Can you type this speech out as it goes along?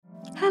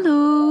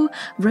Hello,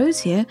 Rose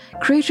here,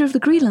 creator of the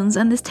Greenlands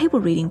and this table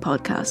reading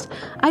podcast.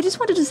 I just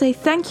wanted to say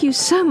thank you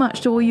so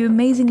much to all you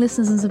amazing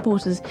listeners and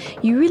supporters.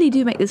 You really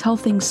do make this whole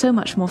thing so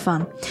much more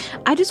fun.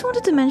 I just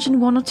wanted to mention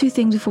one or two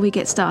things before we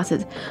get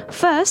started.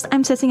 First,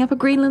 I'm setting up a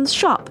Greenlands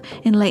shop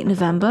in late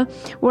November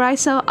where I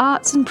sell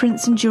arts and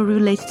prints and jewellery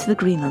related to the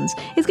Greenlands.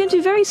 It's going to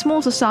be very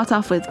small to start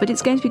off with, but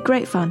it's going to be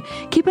great fun.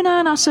 Keep an eye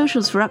on our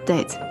socials for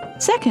updates.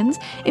 Second,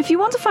 if you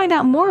want to find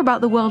out more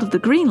about the world of the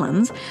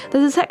Greenlands,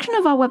 there's a section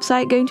of our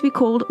website going to be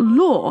called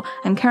Lore.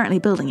 I'm currently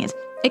building it.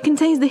 It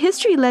contains the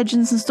history,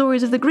 legends, and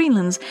stories of the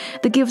Greenlands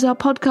that gives our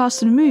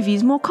podcasts and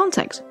movies more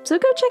context, so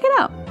go check it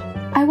out.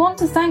 I want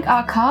to thank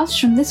our cast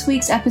from this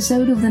week's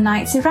episode of The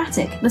Night's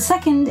Erratic, the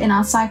second in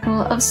our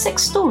cycle of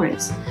 6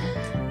 stories.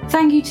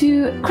 Thank you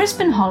to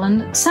Crispin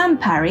Holland, Sam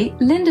Parry,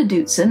 Linda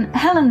Dootson,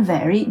 Helen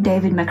Very,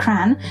 David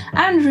McCrann,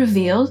 Andrew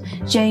Veald,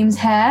 James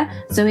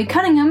Hare, Zoe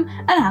Cunningham,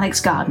 and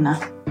Alex Gardner.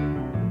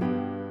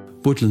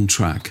 Woodland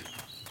track.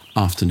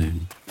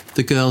 Afternoon.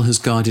 The girl has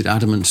guided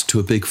Adamant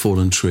to a big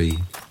fallen tree.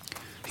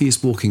 He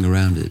is walking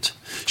around it.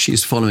 She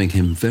is following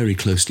him very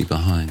closely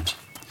behind.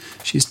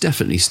 She is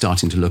definitely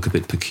starting to look a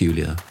bit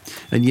peculiar.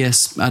 And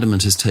yes,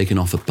 Adamant has taken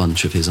off a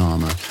bunch of his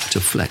armour to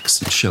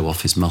flex and show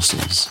off his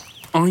muscles.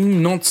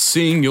 I'm not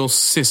seeing your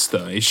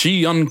sister. Is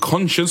she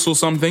unconscious or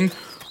something?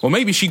 Or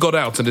maybe she got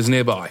out and is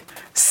nearby.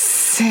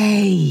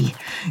 Say,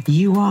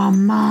 you are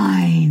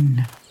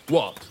mine.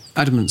 What?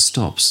 Adamant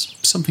stops.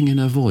 Something in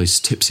her voice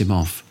tips him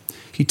off.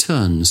 He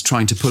turns,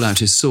 trying to pull out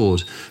his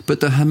sword,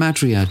 but the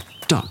Hamadryad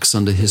ducks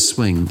under his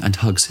swing and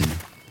hugs him.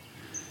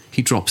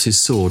 He drops his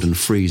sword and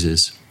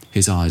freezes.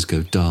 His eyes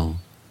go dull.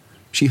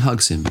 She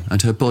hugs him,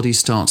 and her body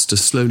starts to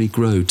slowly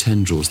grow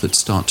tendrils that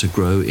start to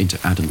grow into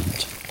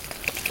Adamant.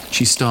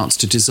 She starts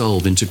to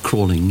dissolve into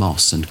crawling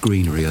moss and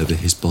greenery over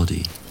his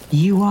body.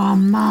 You are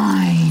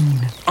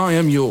mine. I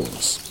am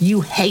yours.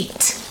 You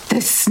hate the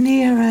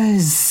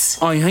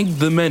sneerers. I hate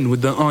the men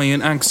with the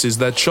iron axes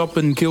that chop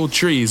and kill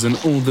trees and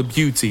all the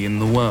beauty in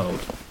the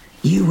world.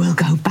 You will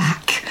go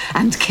back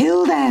and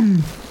kill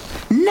them.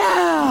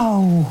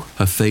 Now!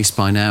 Her face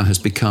by now has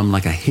become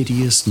like a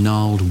hideous,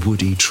 gnarled,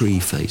 woody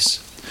tree face.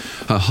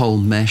 Her whole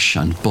mesh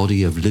and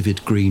body of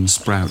livid green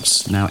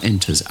sprouts now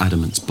enters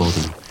Adamant's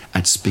body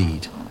at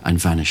speed and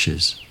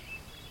vanishes.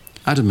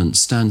 Adamant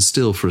stands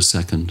still for a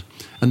second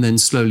and then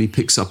slowly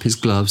picks up his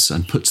gloves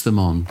and puts them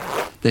on.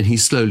 Then he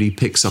slowly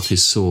picks up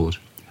his sword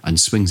and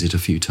swings it a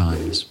few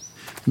times.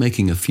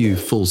 Making a few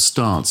false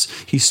starts,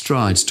 he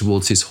strides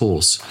towards his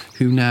horse,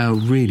 who now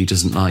really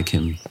doesn't like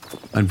him,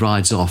 and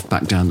rides off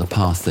back down the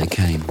path they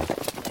came.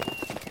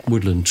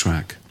 Woodland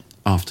track.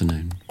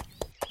 Afternoon.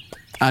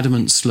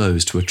 Adamant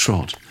slows to a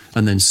trot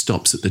and then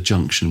stops at the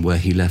junction where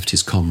he left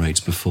his comrades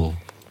before.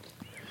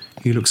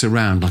 He looks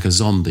around like a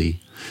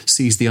zombie,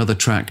 sees the other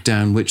track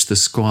down which the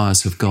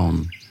squires have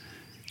gone,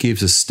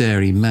 gives a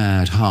starey,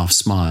 mad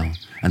half-smile,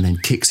 and then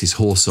kicks his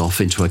horse off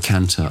into a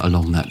canter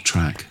along that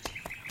track.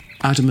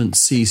 Adamant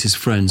sees his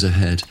friends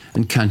ahead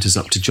and canters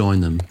up to join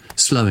them,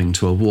 slowing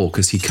to a walk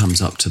as he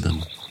comes up to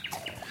them.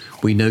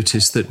 We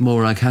notice that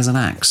Morag has an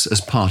axe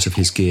as part of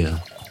his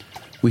gear.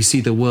 We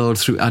see the world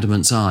through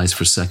Adamant's eyes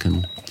for a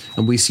second,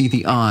 and we see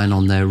the iron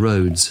on their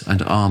roads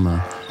and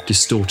armour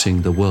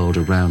distorting the world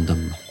around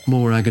them.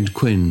 Morag and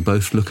Quinn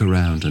both look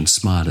around and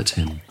smile at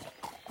him.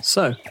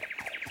 So,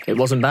 it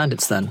wasn't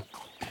bandits then?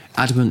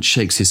 Adamant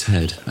shakes his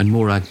head, and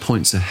Morag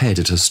points ahead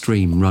at a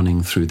stream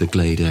running through the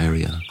glade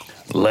area.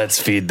 Let's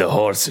feed the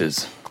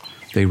horses.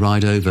 They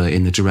ride over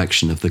in the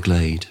direction of the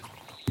glade.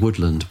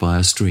 Woodland by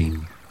a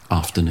stream.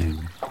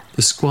 Afternoon.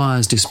 The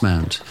squires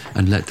dismount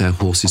and let their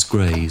horses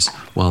graze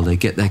while they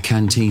get their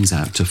canteens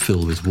out to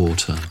fill with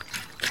water.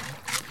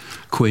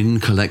 Quinn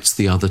collects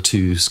the other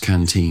two's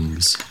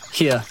canteens.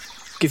 Here,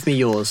 give me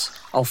yours.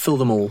 I'll fill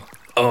them all.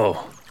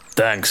 Oh,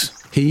 thanks.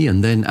 He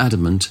and then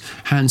Adamant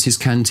hands his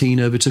canteen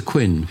over to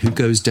Quinn, who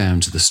goes down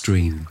to the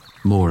stream.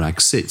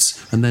 Morag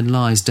sits and then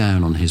lies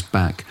down on his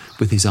back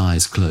with his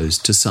eyes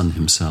closed to sun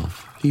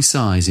himself. He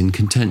sighs in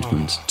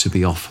contentment to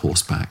be off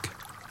horseback.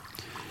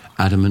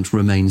 Adamant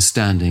remains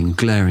standing,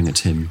 glaring at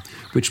him,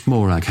 which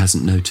Morag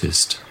hasn't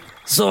noticed.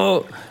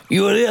 So,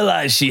 you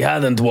realize she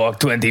hadn't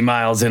walked 20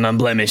 miles in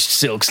unblemished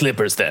silk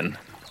slippers then?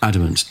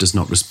 Adamant does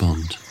not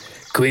respond.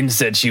 Quinn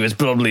said she was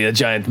probably a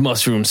giant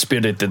mushroom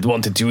spirit that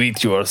wanted to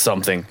eat you or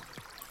something.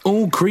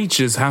 All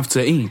creatures have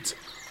to eat.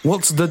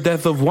 What's the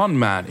death of one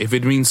man if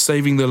it means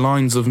saving the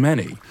lives of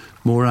many?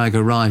 Morag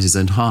arises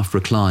and half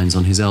reclines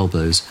on his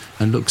elbows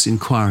and looks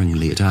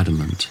inquiringly at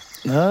Adamant.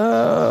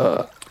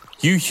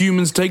 You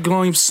humans take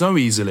lives so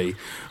easily.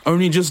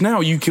 Only just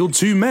now you killed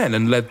 2 men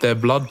and let their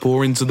blood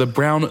pour into the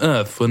brown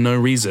earth for no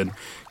reason.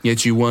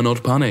 Yet you were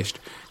not punished.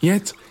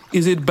 Yet,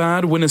 is it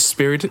bad when a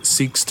spirit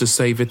seeks to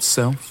save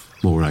itself?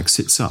 Morag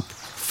sits up,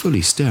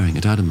 fully staring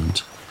at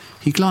Adamant.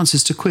 He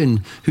glances to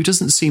Quinn, who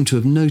doesn't seem to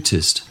have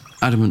noticed.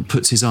 Adamant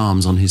puts his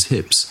arms on his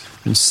hips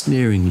and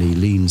sneeringly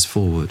leans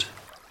forward.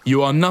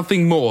 You are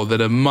nothing more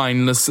than a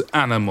mindless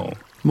animal.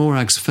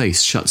 Morag's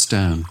face shuts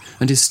down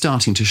and is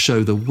starting to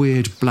show the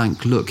weird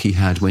blank look he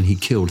had when he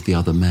killed the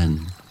other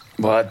men.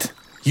 What?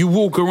 You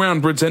walk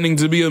around pretending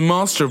to be a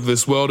master of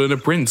this world and a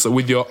prince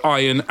with your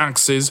iron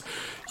axes.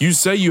 You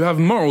say you have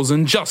morals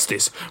and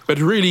justice, but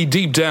really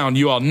deep down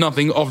you are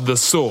nothing of the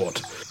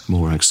sort.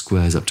 Morag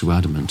squares up to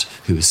Adamant,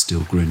 who is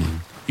still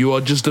grinning. You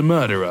are just a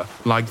murderer,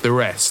 like the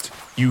rest.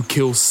 You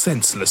kill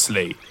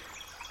senselessly,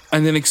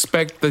 and then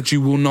expect that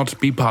you will not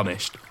be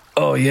punished.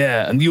 Oh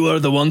yeah, and you are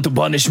the one to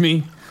punish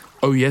me?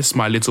 Oh yes,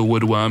 my little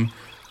woodworm.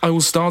 I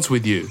will start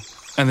with you,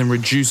 and then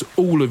reduce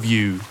all of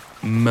you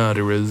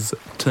murderers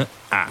to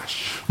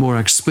ash.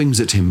 Morag swings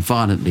at him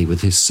violently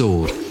with his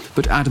sword,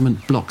 but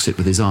Adamant blocks it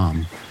with his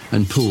arm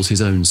and pulls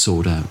his own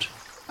sword out.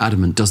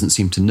 Adamant doesn't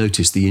seem to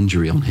notice the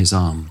injury on his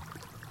arm.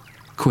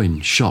 Quinn,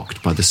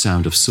 shocked by the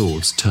sound of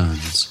swords,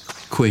 turns.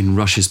 Quinn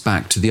rushes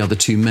back to the other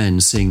two men,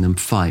 seeing them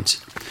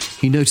fight.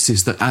 He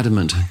notices that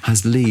Adamant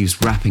has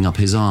leaves wrapping up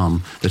his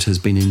arm that has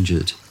been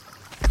injured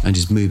and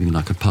is moving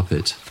like a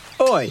puppet.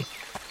 Oi!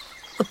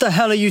 What the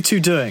hell are you two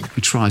doing?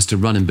 He tries to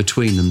run in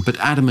between them, but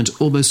Adamant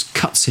almost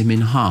cuts him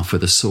in half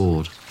with a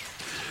sword.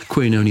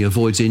 Quinn only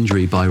avoids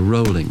injury by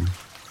rolling.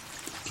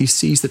 He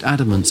sees that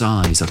Adamant's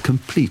eyes are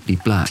completely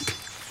black.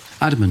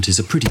 Adamant is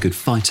a pretty good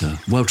fighter,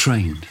 well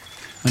trained,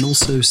 and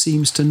also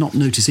seems to not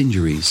notice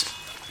injuries.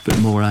 But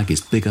Morag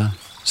is bigger,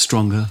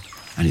 stronger,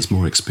 and is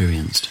more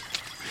experienced.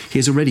 He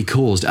has already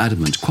caused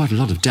Adamant quite a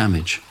lot of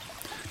damage.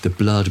 The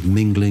blood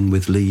mingling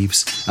with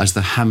leaves as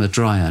the Hammer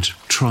Dryad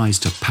tries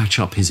to patch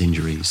up his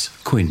injuries.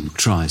 Quinn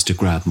tries to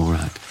grab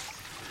Morag.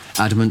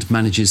 Adamant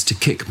manages to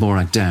kick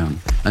Morag down,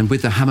 and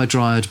with the Hammer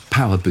Dryad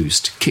power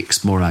boost,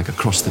 kicks Morag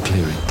across the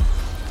clearing.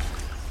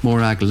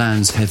 Morag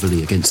lands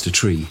heavily against a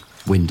tree,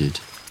 winded.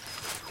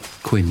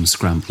 Quinn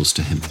scrambles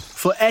to him.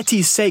 For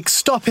Etty's sake,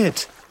 stop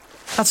it!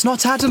 That's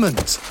not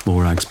Adamant!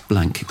 Morag's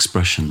blank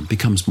expression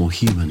becomes more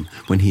human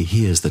when he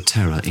hears the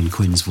terror in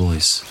Quinn's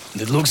voice.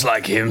 It looks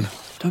like him.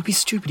 Don't be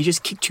stupid, he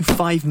just kicked you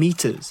 5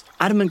 meters.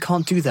 Adamant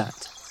can't do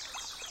that.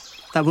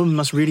 That woman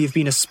must really have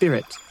been a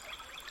spirit.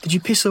 Did you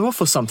piss her off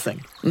or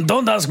something?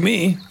 Don't ask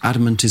me.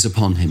 Adamant is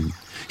upon him.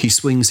 He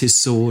swings his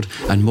sword,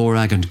 and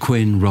Morag and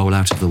Quinn roll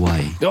out of the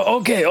way.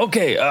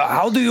 Okay.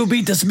 How do you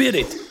beat the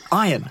spirit?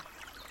 Iron.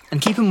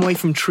 And keep him away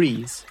from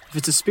trees. If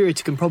it's a spirit,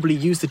 it can probably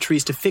use the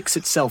trees to fix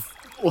itself,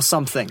 or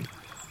something.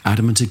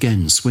 Adamant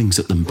again swings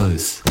at them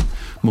both.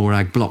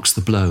 Morag blocks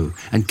the blow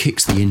and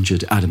kicks the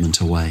injured Adamant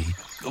away.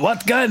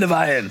 What kind of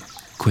iron?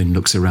 Quinn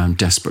looks around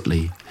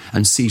desperately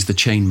and sees the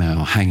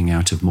chainmail hanging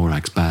out of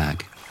Morag's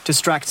bag.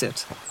 Distract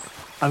it.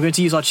 I'm going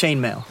to use our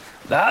chainmail.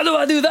 How do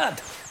I do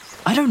that?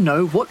 I don't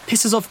know. What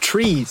pisses off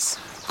trees?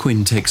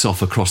 Quinn takes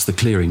off across the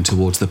clearing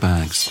towards the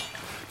bags.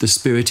 The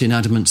spirit in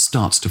Adamant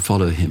starts to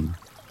follow him.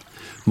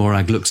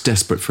 Morag looks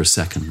desperate for a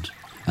second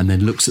and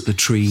then looks at the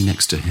tree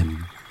next to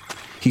him.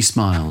 He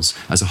smiles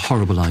as a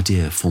horrible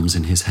idea forms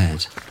in his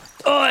head.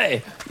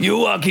 Oi, you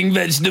walking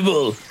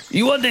vegetable!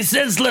 You want a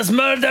senseless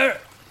murder?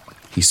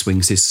 He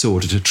swings his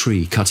sword at a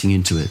tree, cutting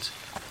into it.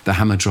 The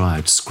Hammer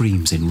Dryad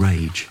screams in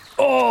rage.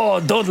 Oh,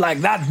 don't like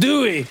that,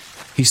 do we?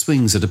 He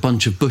swings at a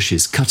bunch of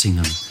bushes, cutting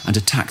them, and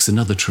attacks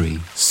another tree.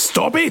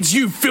 Stop it,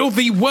 you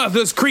filthy,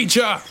 worthless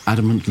creature!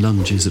 Adamant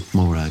lunges at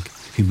Morag,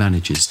 who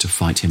manages to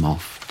fight him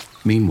off.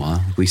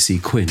 Meanwhile, we see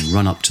Quinn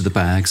run up to the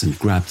bags and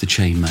grab the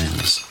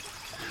chainmails.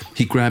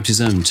 He grabs his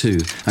own too,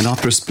 and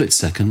after a split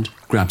second,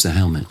 grabs a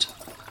helmet.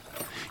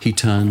 He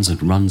turns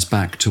and runs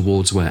back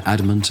towards where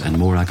Adamant and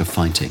Morag are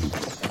fighting,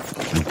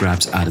 and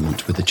grabs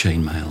Adamant with the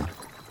chainmail.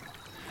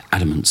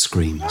 Adamant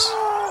screams.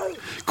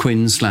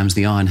 Quinn slams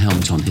the iron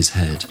helmet on his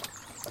head.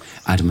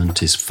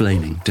 Adamant is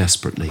flaming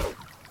desperately.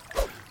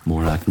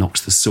 Morag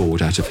knocks the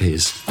sword out of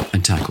his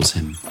and tackles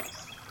him.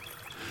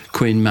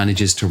 Quinn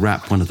manages to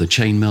wrap one of the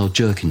chainmail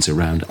jerkins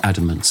around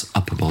Adamant's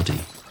upper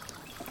body.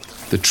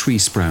 The tree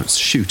sprouts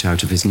shoot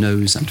out of his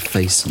nose and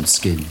face and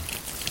skin.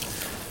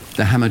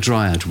 The Hammer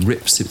Dryad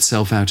rips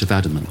itself out of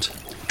Adamant,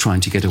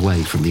 trying to get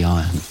away from the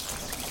iron.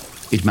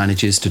 It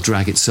manages to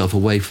drag itself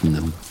away from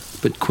them,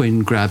 but Quinn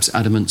grabs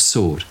Adamant's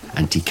sword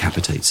and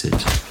decapitates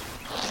it.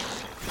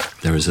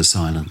 There is a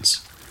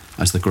silence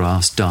as the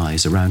grass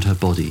dies around her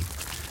body,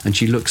 and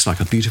she looks like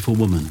a beautiful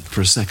woman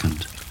for a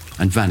second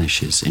and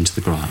vanishes into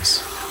the grass.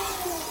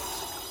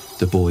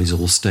 The boys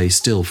all stay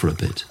still for a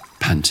bit,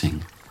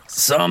 panting.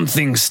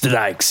 Something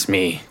strikes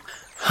me.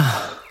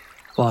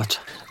 What?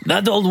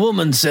 That old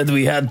woman said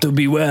we had to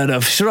beware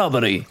of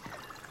shrubbery.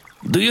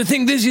 Do you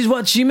think this is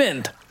what she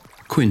meant?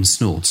 Quinn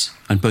snorts,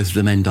 and both of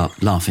them end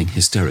up laughing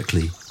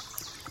hysterically.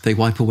 They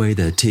wipe away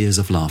their tears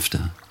of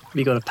laughter.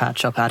 We gotta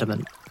patch up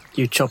Adamant.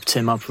 You chopped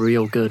him up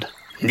real good.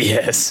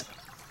 Yes.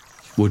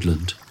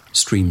 Woodland,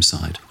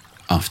 streamside,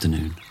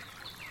 afternoon.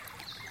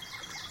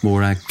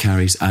 Morag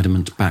carries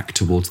Adamant back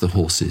towards the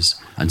horses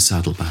and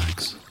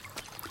saddlebags.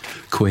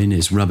 Quinn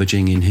is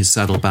rummaging in his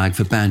saddlebag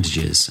for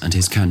bandages and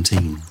his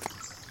canteen.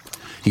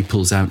 He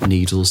pulls out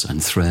needles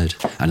and thread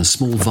and a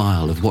small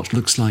vial of what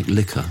looks like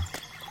liquor.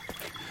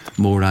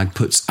 Morag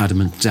puts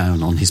Adamant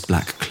down on his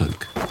black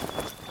cloak.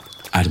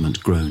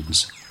 Adamant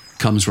groans,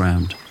 comes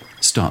round,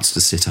 starts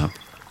to sit up,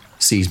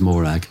 sees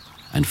Morag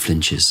and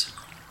flinches.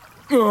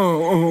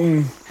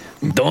 Oh,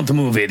 Don't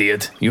move,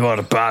 idiot. You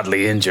are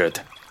badly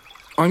injured.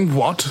 I'm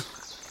what?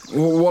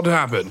 What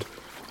happened?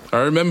 I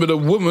remembered a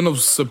woman of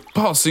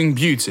surpassing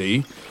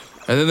beauty,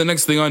 and then the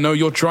next thing I know,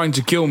 you're trying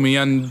to kill me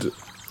and...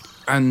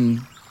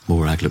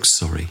 Morag looks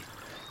sorry.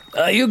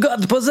 You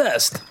got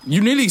possessed.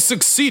 You nearly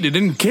succeeded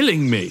in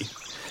killing me.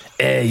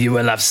 You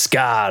will have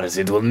scars.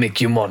 It will make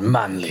you more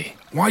manly.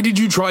 Why did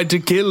you try to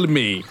kill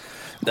me?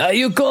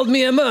 You called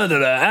me a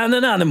murderer and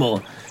an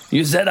animal.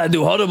 You said I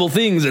do horrible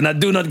things and I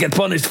do not get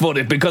punished for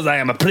it because I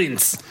am a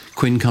prince.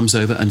 Quinn comes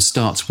over and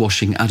starts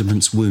washing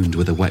Adamant's wound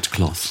with a wet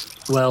cloth.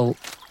 Well,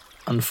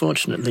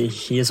 unfortunately,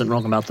 he isn't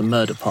wrong about the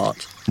murder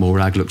part.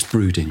 Morag looks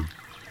brooding.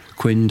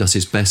 Quinn does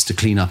his best to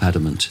clean up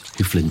Adamant,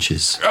 who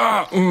flinches.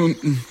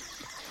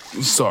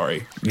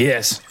 Sorry.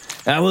 Yes,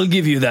 I will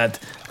give you that.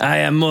 I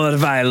am more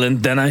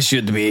violent than I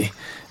should be.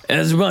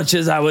 As much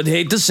as I would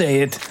hate to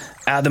say it,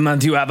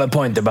 Adamant, you have a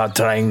point about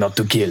trying not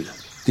to kill.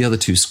 The other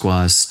two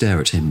squires stare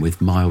at him with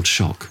mild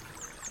shock.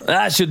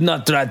 I should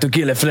not try to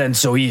kill a friend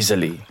so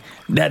easily.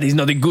 That is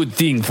not a good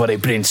thing for a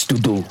prince to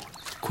do.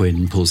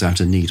 Quinn pulls out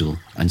a needle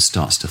and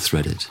starts to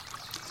thread it.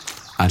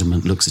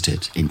 Adamant looks at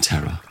it in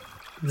terror.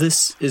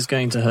 This is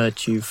going to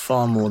hurt you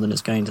far more than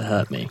it's going to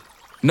hurt me.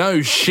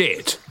 No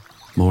shit.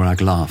 Morag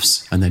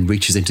laughs and then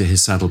reaches into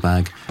his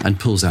saddlebag and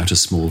pulls out a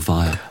small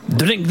vial.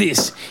 Drink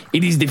this.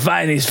 It is the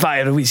finest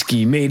fire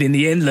whiskey made in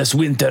the endless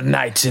winter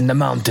nights in the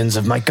mountains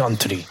of my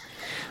country.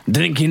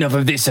 Drink enough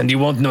of this and you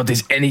won't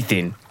notice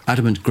anything.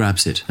 Adamant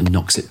grabs it and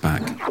knocks it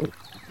back.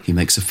 He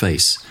makes a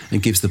face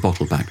and gives the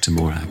bottle back to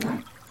Morag.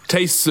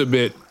 Tastes a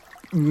bit...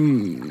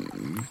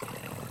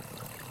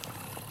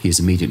 He is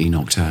immediately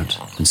knocked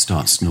out and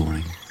starts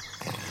snoring.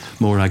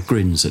 Morag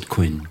grins at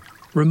Quinn.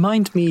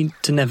 Remind me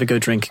to never go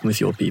drinking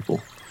with your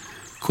people.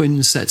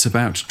 Quinn sets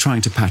about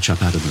trying to patch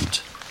up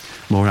Adamant.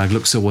 Morag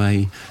looks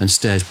away and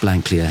stares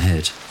blankly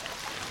ahead.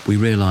 We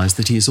realise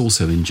that he is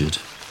also injured.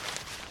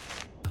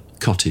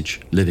 Cottage,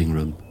 living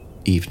room,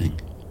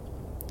 evening.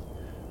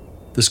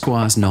 The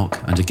squires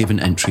knock and are given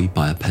entry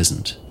by a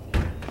peasant.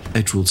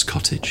 Edrold's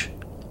cottage.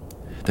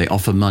 They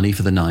offer money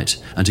for the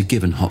night and are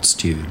given hot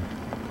stew.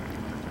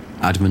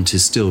 Adamant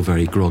is still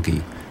very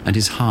groggy and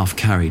is half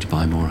carried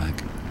by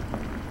Morag.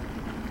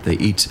 They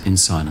eat in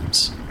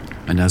silence,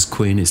 and as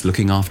Quinn is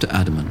looking after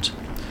Adamant,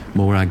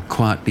 Morag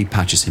quietly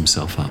patches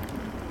himself up.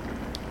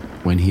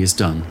 When he is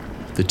done,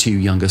 the two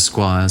younger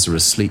squires are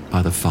asleep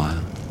by the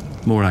fire.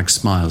 Morag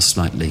smiles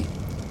slightly,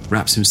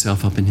 wraps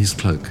himself up in his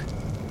cloak,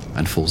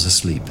 and falls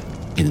asleep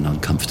in an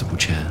uncomfortable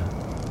chair.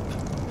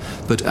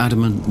 But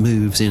Adamant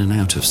moves in and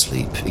out of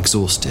sleep,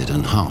 exhausted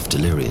and half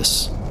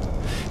delirious.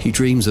 He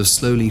dreams of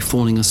slowly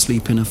falling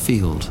asleep in a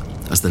field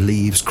as the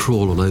leaves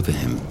crawl all over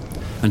him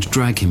and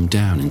drag him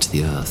down into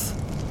the earth.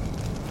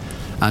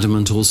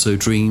 Adamant also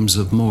dreams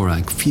of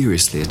Morag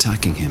furiously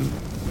attacking him.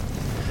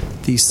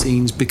 These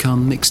scenes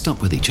become mixed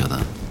up with each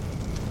other.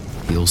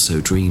 He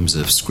also dreams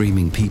of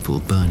screaming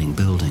people burning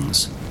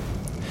buildings.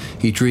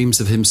 He dreams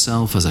of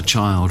himself as a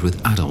child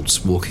with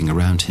adults walking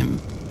around him,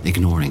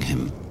 ignoring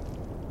him.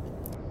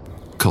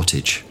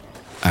 Cottage,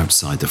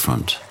 outside the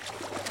front.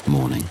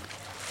 Morning.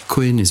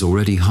 Quinn is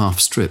already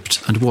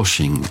half-stripped and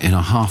washing in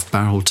a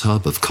half-barrel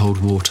tub of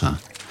cold water,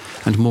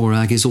 and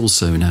Morag is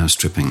also now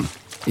stripping,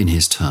 in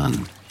his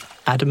turn.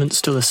 Adamant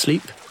still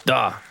asleep?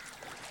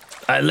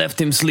 I left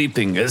him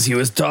sleeping as he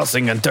was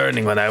tossing and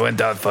turning when I went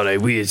out for a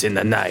whiz in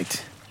the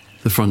night.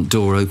 The front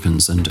door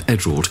opens and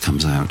Edrold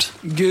comes out.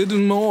 Good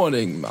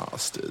morning,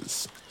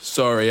 masters.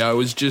 Sorry, I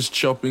was just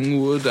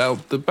chopping wood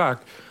out the back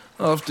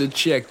after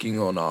checking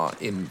on our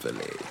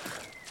invalid.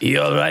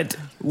 You all right?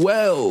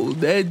 Well,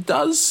 there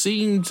does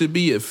seem to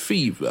be a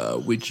fever,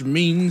 which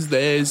means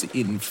there's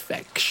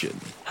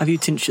infection. Have you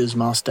tinctures,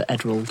 Master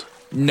Edrold?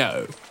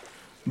 No,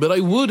 but I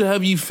would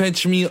have you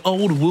fetch me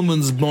old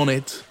woman's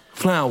bonnet,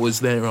 flowers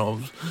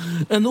thereof,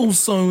 and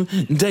also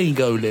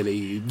dago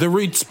lily, the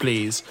roots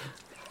please.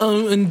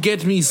 Oh, and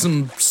get me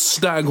some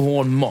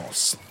staghorn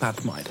moss,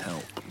 that might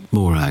help.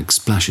 Morag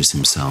splashes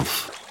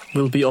himself.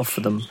 We'll be off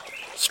for them,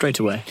 straight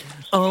away.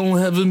 I'll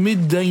have a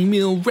midday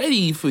meal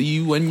ready for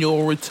you when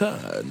you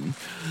return.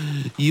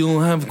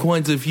 You'll have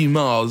quite a few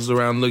miles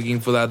around looking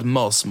for that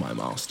moss, my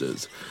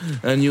masters,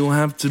 and you'll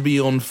have to be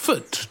on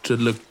foot to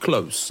look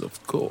close,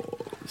 of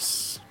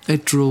course.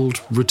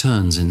 Edrold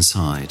returns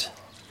inside.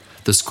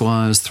 The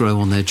squires throw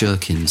on their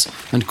jerkins,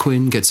 and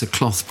Quinn gets a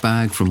cloth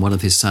bag from one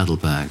of his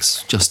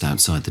saddlebags just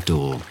outside the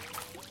door.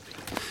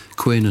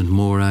 Quinn and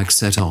Morag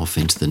set off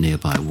into the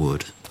nearby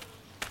wood.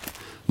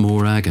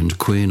 Morag and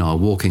Quinn are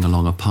walking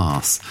along a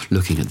path,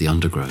 looking at the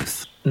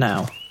undergrowth.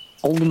 Now,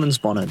 Old Woman's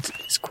bonnet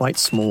is quite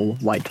small,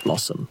 white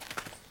blossom.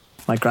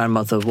 My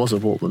grandmother was a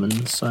wart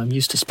woman, so I'm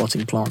used to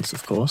spotting plants,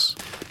 of course.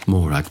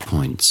 Morag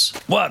points.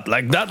 What,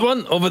 like that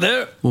one over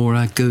there?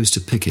 Morag goes to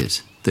pick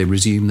it. They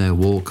resume their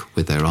walk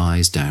with their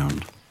eyes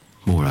down.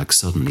 Morag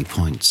suddenly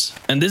points.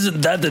 And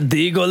isn't that a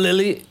dago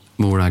lily?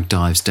 Morag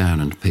dives down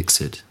and picks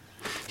it.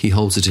 He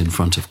holds it in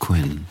front of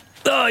Quinn.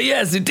 Oh,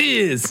 yes, it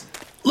is.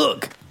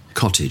 Look.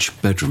 Cottage,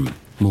 bedroom,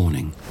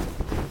 morning.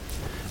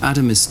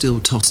 Adam is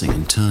still tossing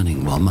and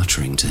turning while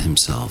muttering to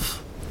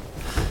himself.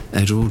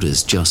 Edrold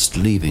is just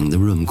leaving the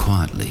room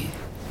quietly.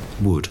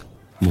 Wood,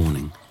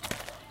 morning.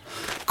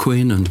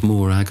 Quinn and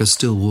Morag are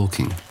still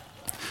walking.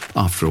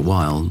 After a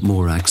while,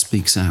 Morag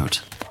speaks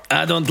out.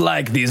 I don't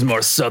like these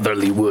more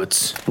southerly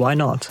woods. Why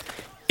not?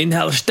 In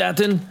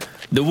Hallstatten,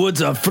 the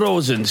woods are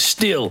frozen,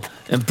 still,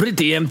 and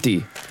pretty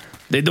empty.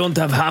 They don't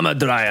have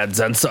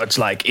hamadryads and such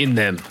like in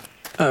them.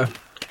 Oh.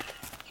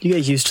 You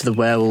get used to the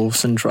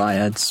werewolves and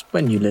dryads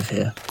when you live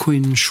here.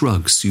 Quinn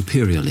shrugs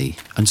superiorly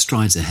and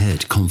strides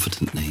ahead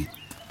confidently.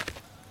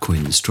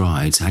 Quinn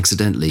strides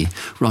accidentally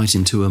right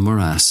into a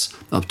morass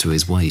up to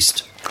his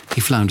waist.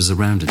 He flounders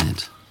around in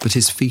it, but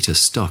his feet are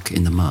stuck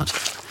in the mud,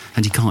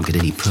 and he can't get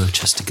any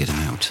purchase to get him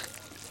out.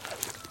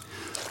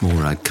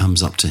 Morag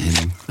comes up to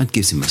him and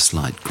gives him a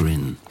slight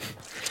grin.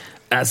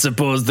 I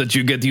suppose that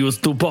you get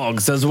used to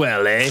pogs as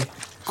well, eh?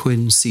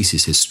 Quinn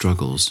ceases his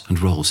struggles and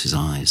rolls his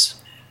eyes.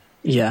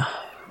 Yeah,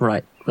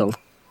 right. Well,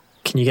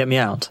 can you get me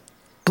out?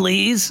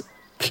 Please?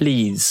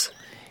 Please.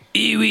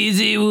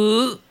 Easy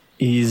woo.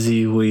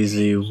 Easy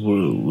weasy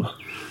woo.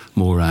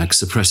 Morag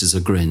suppresses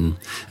a grin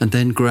and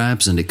then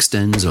grabs and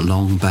extends a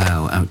long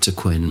bough out to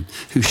Quinn,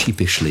 who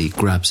sheepishly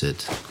grabs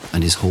it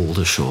and is hauled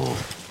ashore.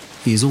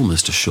 He is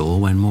almost ashore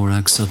when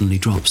Morag suddenly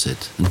drops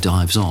it and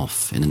dives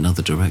off in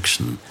another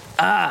direction.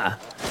 Ah,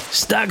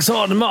 stag's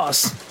horn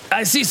moss.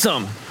 I see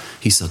some.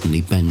 He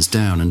suddenly bends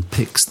down and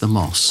picks the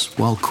moss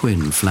while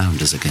Quinn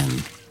flounders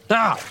again.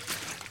 Ah!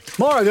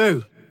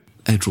 Moragoo!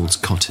 Edrold's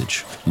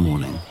cottage,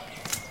 morning.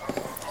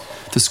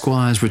 The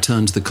squires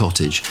return to the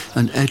cottage,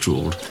 and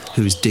Edrold,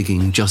 who is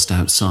digging just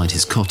outside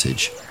his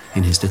cottage,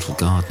 in his little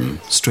garden,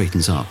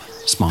 straightens up,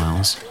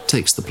 smiles,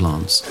 takes the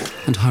plants,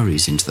 and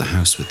hurries into the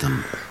house with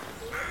them.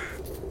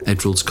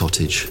 Edrold's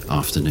cottage,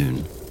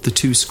 afternoon. The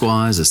two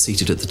squires are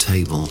seated at the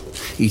table,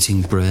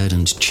 eating bread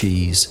and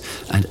cheese,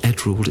 and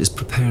Edrold is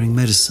preparing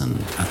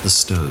medicine at the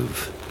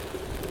stove.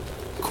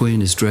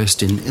 Quinn is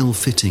dressed in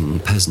ill-fitting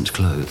peasant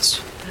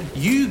clothes.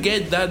 You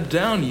get that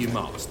down, you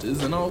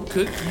masters, and I'll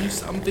cook you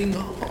something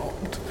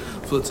hot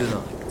for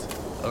tonight.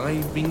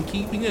 I've been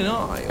keeping an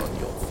eye on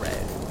your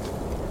friend.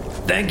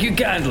 Thank you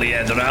kindly,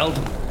 Edrold.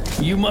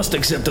 You must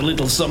accept a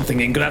little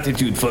something in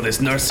gratitude for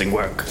this nursing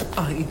work.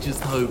 I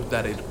just hope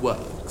that it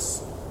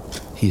works.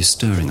 He is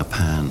stirring a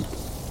pan.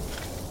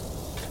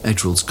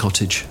 Edrold's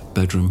cottage,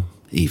 bedroom,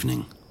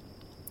 evening.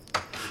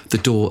 The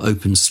door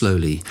opens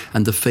slowly,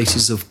 and the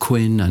faces of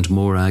Quinn and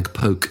Morag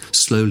poke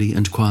slowly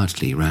and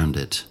quietly round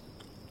it.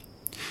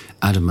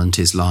 Adamant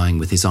is lying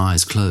with his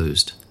eyes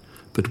closed,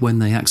 but when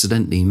they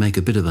accidentally make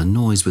a bit of a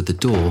noise with the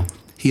door,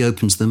 he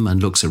opens them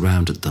and looks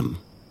around at them.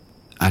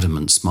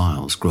 Adamant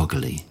smiles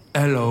groggily.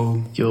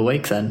 Hello. You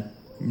awake then?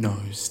 No,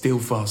 still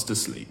fast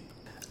asleep.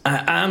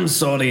 I'm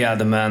sorry,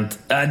 Adamant.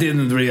 I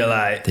didn't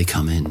realize. They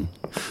come in.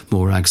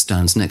 Morag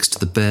stands next to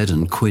the bed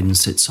and Quinn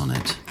sits on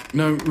it.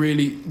 No,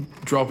 really,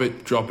 drop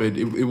it.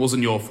 It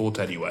wasn't your fault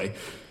anyway.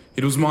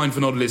 It was mine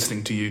for not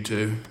listening to you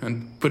two,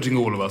 and putting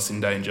all of us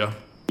in danger.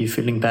 You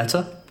feeling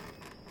better?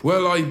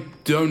 Well, I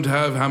don't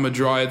have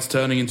hamadryads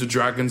turning into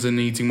dragons and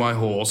eating my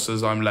horse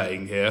as I'm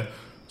laying here,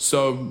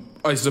 so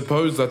I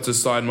suppose that's a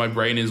sign my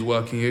brain is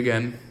working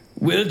again.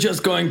 We're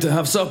just going to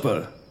have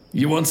supper.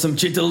 You want some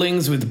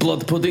chitterlings with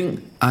blood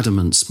pudding?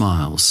 Adamant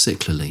smiles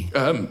sicklily.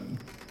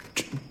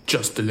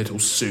 Just a little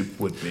soup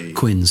would be.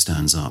 Quinn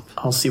stands up.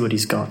 I'll see what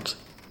he's got.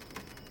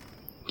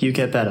 You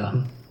get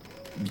better.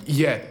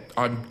 Yeah,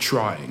 I'm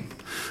trying.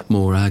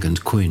 Morag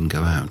and Quinn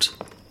go out.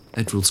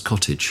 Edrold's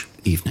cottage,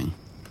 evening.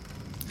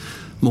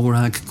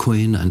 Morag,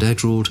 Quinn and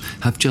Edrold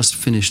have just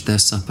finished their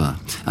supper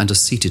and are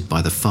seated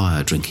by the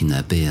fire drinking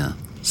their beer.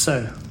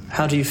 So,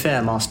 how do you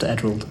fare, Master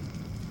Edrold?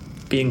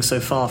 Being so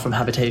far from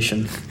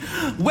habitation.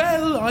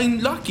 Well, I'm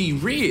lucky,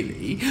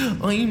 really.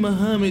 I'm a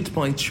hermit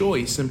by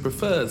choice and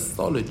prefer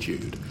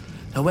solitude.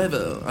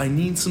 However, I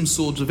need some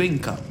sort of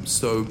income,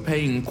 so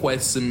paying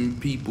quests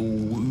and people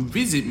who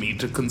visit me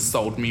to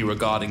consult me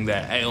regarding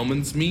their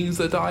ailments means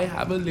that I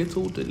have a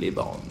little to live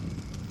on.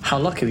 How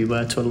lucky we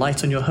were to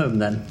alight on your home,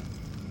 then.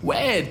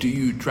 Where do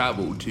you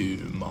travel to,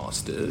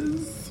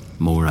 masters?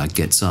 Morag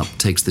gets up,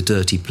 takes the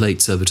dirty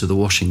plates over to the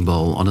washing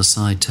bowl on a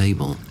side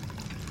table.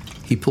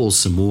 He pours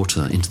some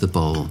water into the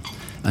bowl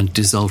and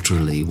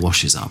desultorily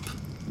washes up.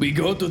 We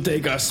go to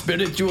take our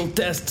spiritual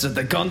tests at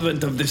the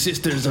convent of the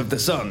Sisters of the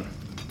Sun.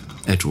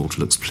 Edrold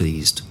looks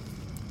pleased.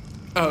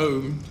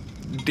 Oh,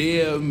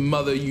 dear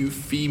Mother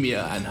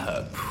Euphemia and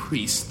her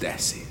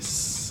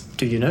priestesses.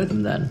 Do you know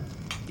them, then?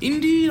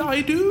 Indeed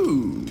I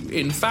do.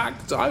 In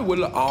fact, I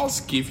will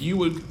ask if you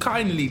would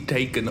kindly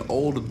take an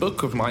old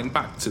book of mine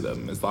back to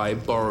them, as I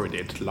borrowed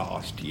it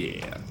last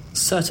year.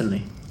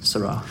 Certainly,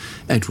 Sirrah.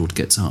 Edrold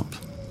gets up.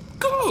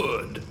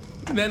 Good.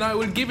 Then I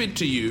will give it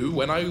to you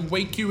when I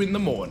wake you in the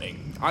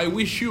morning. I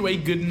wish you a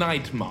good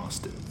night,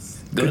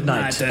 masters. Good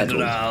night,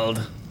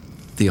 Edrold.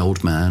 The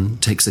old man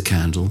takes a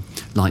candle,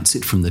 lights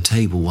it from the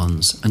table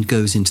ones, and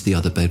goes into the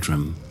other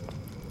bedroom.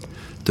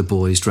 The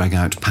boys drag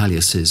out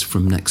palliaces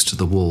from next to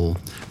the wall,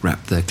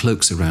 wrap their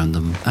cloaks around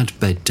them, and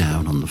bed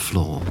down on the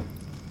floor.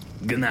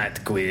 Good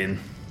night, Queen.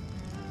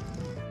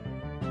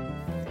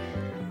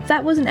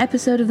 That was an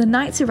episode of The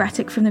Knights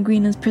Erratic from the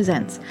Greenlands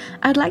Presents.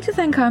 I'd like to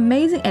thank our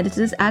amazing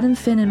editors Adam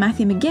Finn and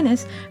Matthew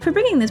McGuinness for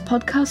bringing this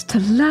podcast to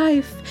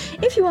life.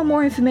 If you want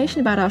more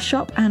information about our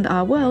shop and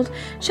our world,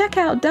 check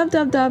out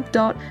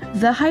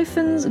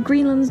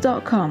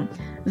www.the-greenlands.com.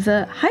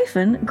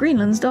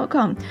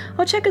 the-greenlands.com,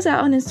 or check us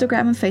out on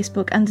Instagram and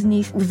Facebook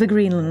underneath The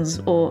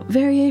Greenlands, or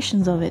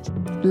variations of it.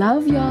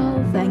 Love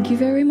y'all, thank you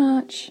very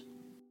much.